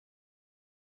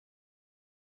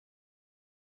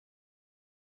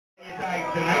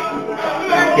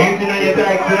Anything on your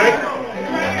tag tonight?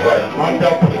 Right, on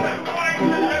top, please.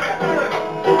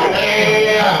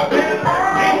 Yeah.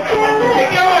 Keep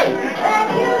going.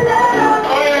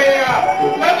 Oh, yeah.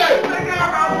 That's it.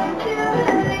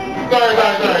 Sorry.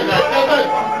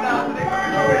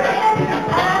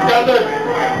 That's it.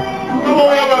 Come on,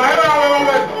 wait.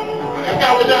 You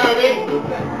can't watch out of me.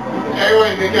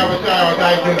 Everyone can watch out on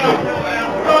tag tonight.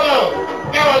 No.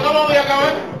 Come on, where you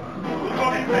going?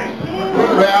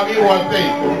 Well, you want to say,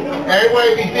 everybody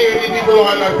be seeing these people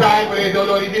all the time, but they don't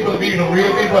know these people being the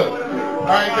real people.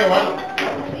 Alright, so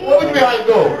what would you be how to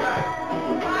go?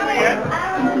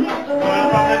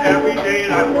 Every day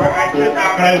and I work, I sit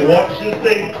down and I watch this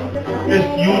thing, this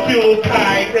YouTube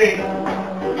Thai thing.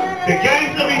 The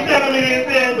gangster be telling me this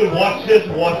thing, but watch this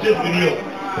video.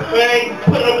 When I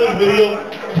put up this video,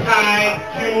 Thai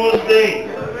Tuesday.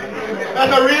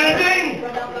 That's a real thing.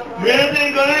 Real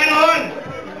thing going on.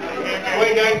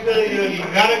 Wait, gangster, you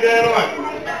gotta get it on.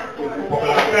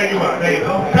 Thank you, man. Thank you.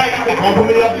 Thank you for pumping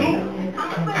me up too.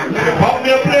 You can pump me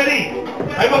up plenty.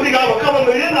 I must think I have a couple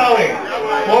million now, eh?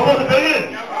 Almost $1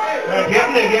 billion.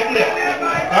 Getting there.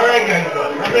 Alright, gangster.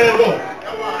 I'm ready to go.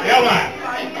 Yeah, man.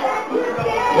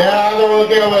 Yeah, I know what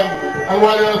Gilman. I'm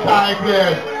one of those Thai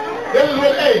players. This is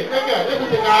what, hey, look at this is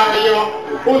the guy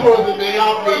who's supposed to be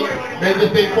out me. Then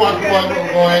just think one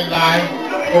going live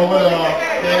over the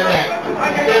internet.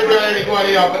 They're really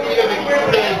recording up, but he doesn't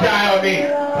play shy on me.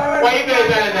 Why you play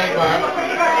shy tonight, man?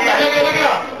 Look it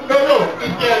up. No,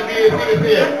 he's scared BNC to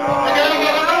see it. Look at it,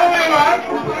 man.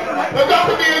 Look up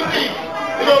to BNC.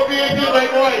 You know, BNC is my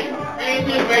boy. BNC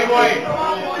is my boy.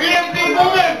 BNC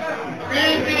moving.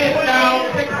 BNC is now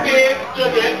 16,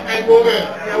 stricken, and moving.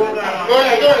 Go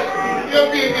ahead. You know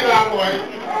BNC now, boy.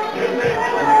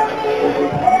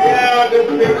 Yeah, this is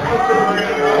the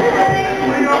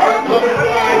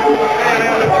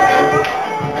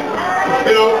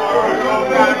you know,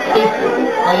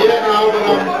 I hear now that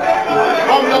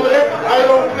I'm loving it. I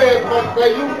don't play as much as I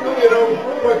used to, you know,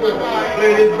 but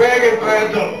play this bag and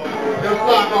fans up. Just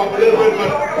knock off a little bit,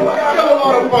 but still a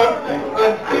lot of fun.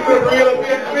 And keep it real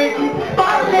and big.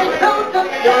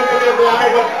 Young people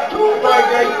live up, my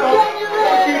guys up,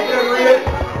 keep it real,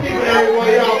 keeping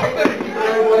everybody out, keeping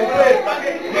everybody safe.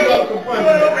 We got some fun.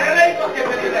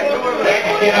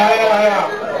 Yeah.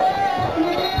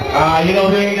 You know,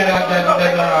 they ain't got that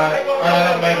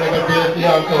mic like a BSC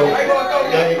out, so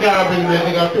yeah, you can't bring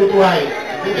music up too high.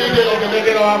 The DJ can make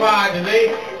it all hard, you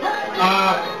see?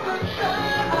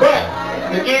 But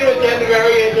the game is getting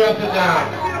very interesting now.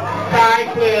 Thai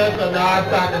players are now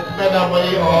starting to spend their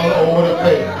money all over the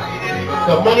place.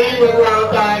 The money was around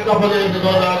Thai a couple days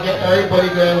ago now, get everybody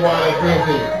going wild and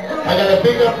crazy. I gotta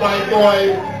pick up my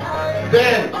boy,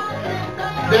 Zen.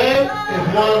 Zen is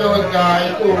one of those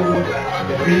guys who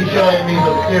be showing me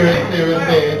some serious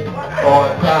things all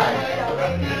the time.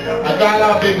 I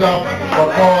gotta pick up my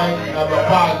boy and my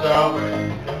partner,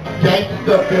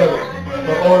 Gangsta Bill,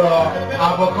 from order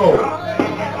Abaco.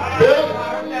 Bill,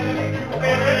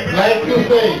 like you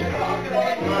say,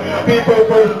 people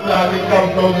personality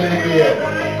comes out in the game.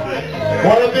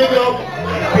 Wanna pick up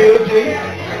PLG,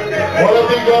 wanna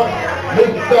pick up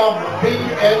Mr.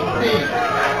 BNC.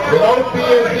 Without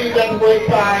BNC, that's way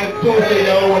time Tuesday, they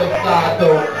don't want to start,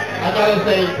 so I gotta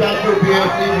say thank you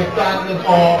BNC for starting us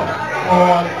off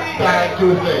on Time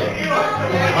Tuesday.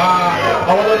 I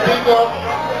want to pick up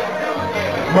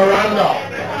Miranda.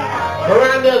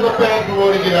 Miranda is a fan from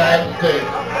what in the United States.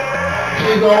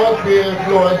 She's always being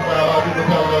influenced by a lot of people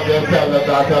telling her this,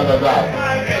 telling her that.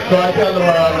 So I tell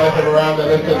Miranda,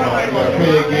 listen man, you gotta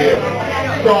play a game.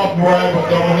 Software, but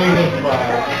don't hate this man.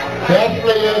 Just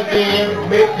play your game,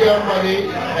 make your money,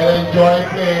 and enjoy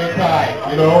playing time,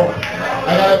 you know?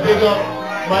 I gotta pick up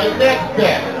my next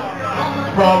bet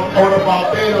from out of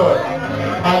Barbados.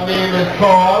 Her name is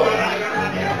called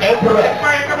Empress.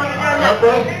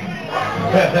 Empress?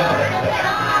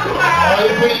 All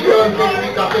the pretty girls think we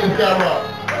got this camera.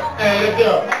 Hey, look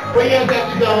here. When you set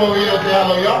this down over here, say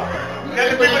hello, y'all.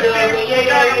 The pretty girls say,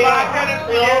 yeah,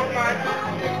 you know?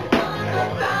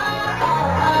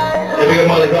 If you get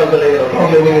money comes to later, come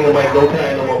get wing in the mic, no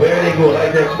time no more. Where they go,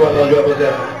 like that spot on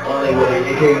represent on they way,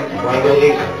 they king, one go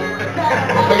eat.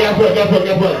 So guess what?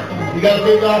 You gotta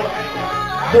bring up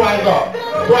Swagger.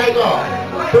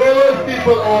 Those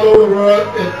people all over the world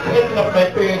is hitting up my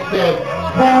page saying,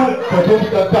 who produced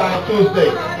the Time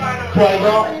Tuesday?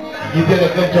 Swagger, you did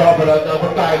a good job for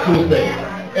Time Tuesday.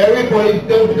 Everybody's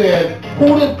still saying,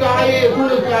 who this guy is?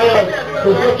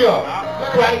 So look here.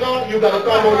 Swagger, you gotta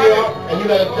come over here and you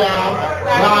gotta jam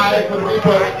live for the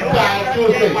people Time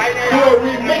Tuesday. Do a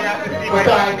remix for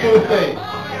Time Tuesday.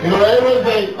 You know, everyone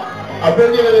say, I'll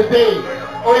bring you to the stage.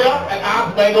 Oh yeah, and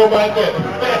ask my go back there.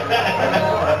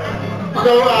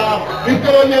 So, we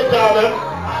still on here, Charlie.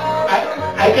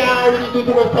 I can't really do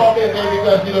too much talking today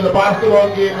because, you know, the basketball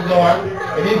game is on,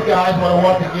 and these guys want to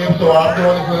watch the game, so I'm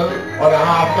doing this on a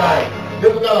half time.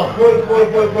 This is not a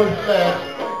full-fledged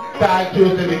tag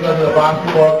Tuesday because of the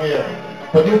basketball game.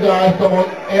 But you guys come on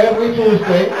every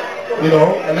Tuesday, you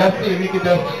know, and let's see if we can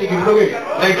just stick it with it.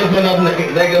 Lakers are not like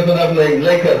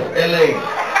Lakers, LA.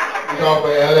 You talk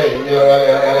about LA, you know,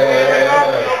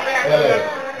 LA.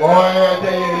 Boy, I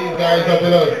tell you, these guys something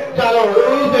else. Shadow, who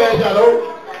you say, Shadow?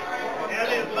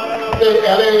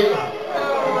 LA,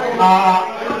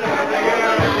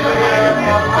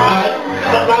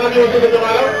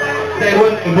 They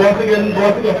went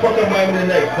Boston fucking Miami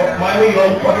tonight. Miami, you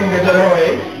all fucking get it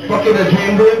right. Fucking the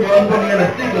dream room, you all fucking in the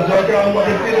Steelers, so I can't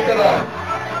fucking see the color.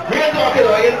 We are talking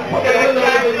about it, fucking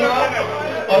 $100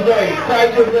 now. Oh sorry,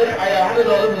 side children, I have $100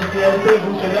 in the deal,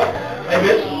 who should up? I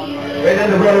wish. Right then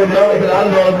the brother now, I said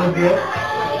 $100 in the deal.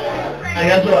 And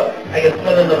guess what? I get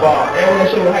spent in the bar. Everyone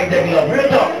show high tech love. Real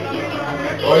talk.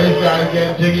 Oh, this guy's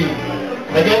getting jiggy.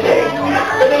 Again,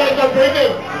 look at like I'm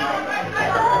drinking.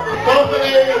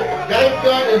 Company,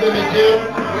 gangster is in the gym,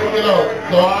 you know,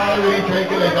 so I ain't really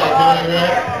drinking like that, you know,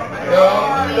 right? You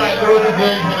know, trying to do the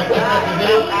things for the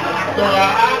gym. So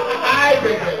I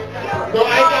drink it. So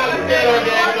I gotta stand on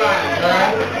that guy,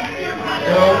 alright?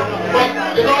 You know, but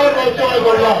it's all about choice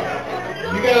of love.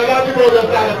 You get a lot of people that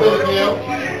start to build a deal,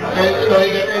 and you know, you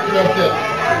get interested.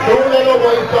 Don't let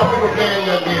nobody stop you from playing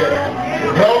your gear.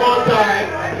 Go on time,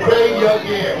 play your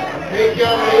gear. Make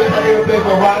your money, some people play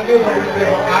for value, some people play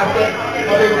for assets,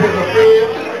 some people play for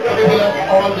fame, some people are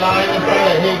online and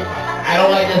say, hey, I don't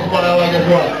like this one, I don't like this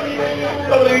one.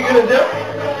 Somebody in the gym?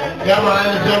 Yeah man,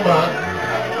 in the gym man.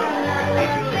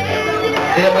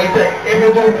 Yeah, my tech. If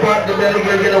you do part the belly,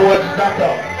 you're gonna watch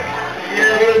doctor.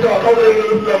 Yeah, we're gonna talk. How many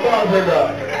people the balls in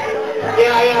there?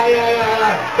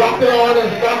 Yeah. Doctor orders,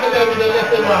 doctor them to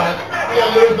listen man. You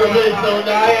lose the weight, so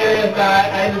now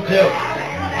I in the gym.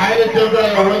 I in the gym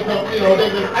trying to win some, you know, I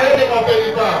didn't take off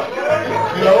 30 pounds.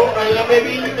 You know, and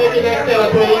maybe next 10 or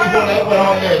 20 years ago, that's what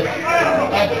I'm this.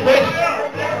 That's fish,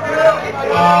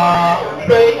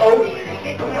 plain oats,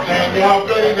 and you have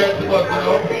plenty vegetables, you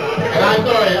know. And I'm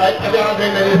sorry, I don't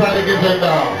think that it's how to get drink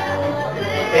down.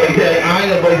 Hey, I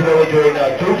ain't gonna break over right now.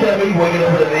 Drew tell me working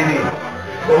up for the ladies.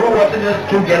 So we're watching this,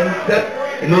 Drew getting set,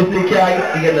 you know, take care,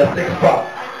 he getting a 6-pack.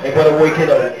 They gotta work it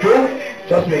out. Drew,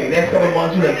 trust me, next couple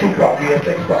months you get 2-pack, you get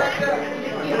 6-pack.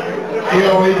 You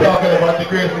know, we're talking about the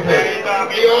crazy thing.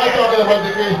 You know, I'm talking about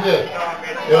the crazy thing.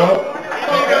 You know?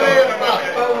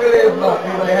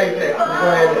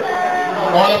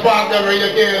 All the park that where you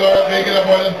can't make it up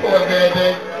on the sport there,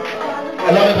 thing.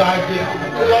 A lot of guys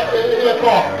it's in a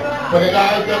car. But the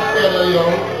guys just still, you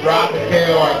know, drop and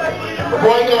carry on. The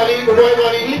boy gonna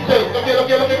eat shake. Look here.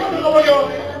 Come over here.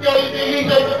 Yo, eat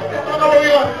shake. Come over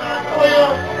here.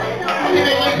 You need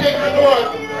to eat shake, come on.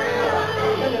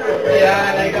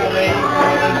 Yeah, they got me.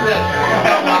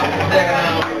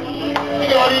 You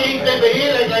can only eat shake, but he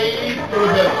like I eat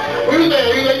Susan. What you say?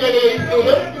 You like I eat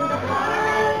Susan?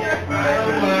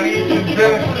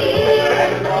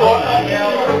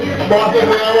 Boss is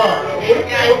whatever.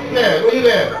 What you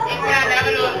there?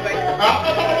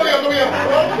 Come here.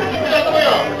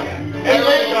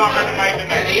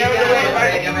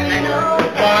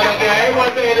 I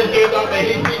want to hear this game up there.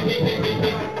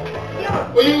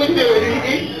 What you would do?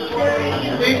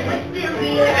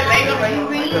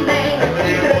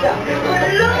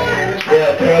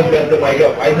 Yeah, Charles got the mic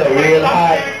up. I said real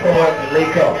high. Come on,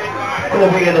 Lakers. Come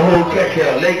over in the whole check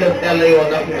here. Lakers, LA or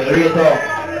nothing. Real talk.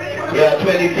 Yeah,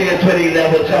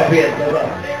 2011 champions.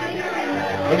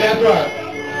 And guess what?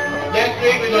 Next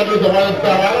week we're gonna do some other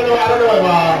stuff. I don't know if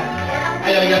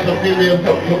I gotta get some females in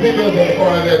the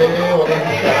corner there. They know that's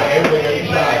the shot. Everybody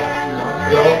gets shot.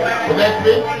 You know? But next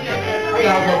week we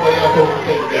have somebody else who can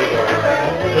take it.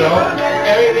 You know?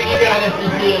 Everything you got is to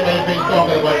see and everything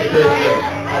talking about the Christian.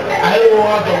 I don't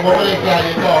want some woman inside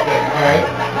you talking, alright?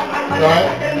 Alright?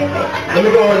 Let me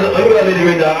go right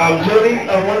now. Jody,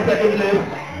 1 second please.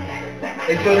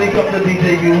 It's Jody, come to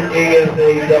DJU,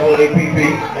 ASAAAPP.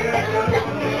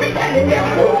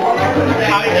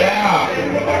 Yeah.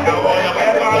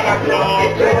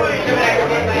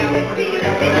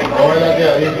 Oh,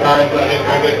 yeah, these guys are getting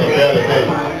some better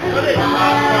things.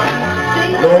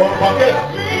 No bucket.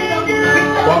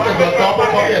 Bucket, on top of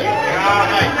bucket.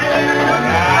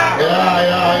 Yeah.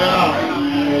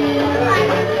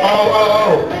 Oh.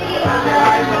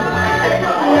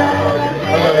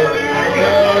 Okay.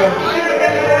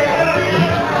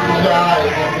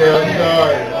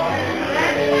 Sorry.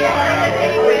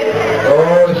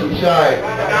 shy.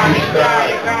 He's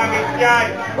shy.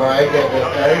 My goodness,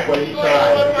 everybody shy.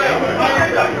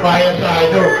 Fire shy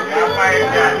too.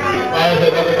 Fire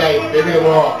said another night, maybe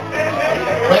tomorrow.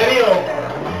 But anyhow,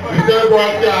 we still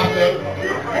broadcasting.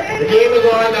 The game is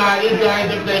on now. These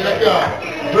guys have said, let's go.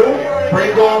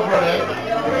 Bring on for it.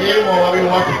 The game on, we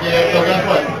watch the game. So guess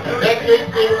what? Next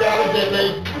week's game down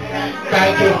is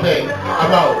thank you thing.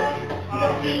 I'm out.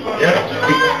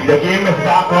 Yep, the game is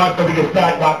back on, so we can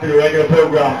start back to the regular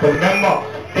program. So remember,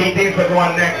 DJs are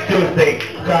going next Tuesday,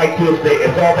 Sky Tuesday.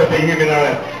 It's all about the human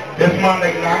element. This month,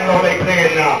 I don't know they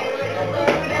playing now.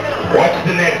 Watch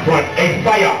the next one. Hey,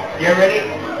 Fire, you ready?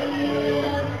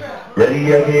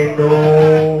 Ready again,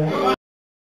 no.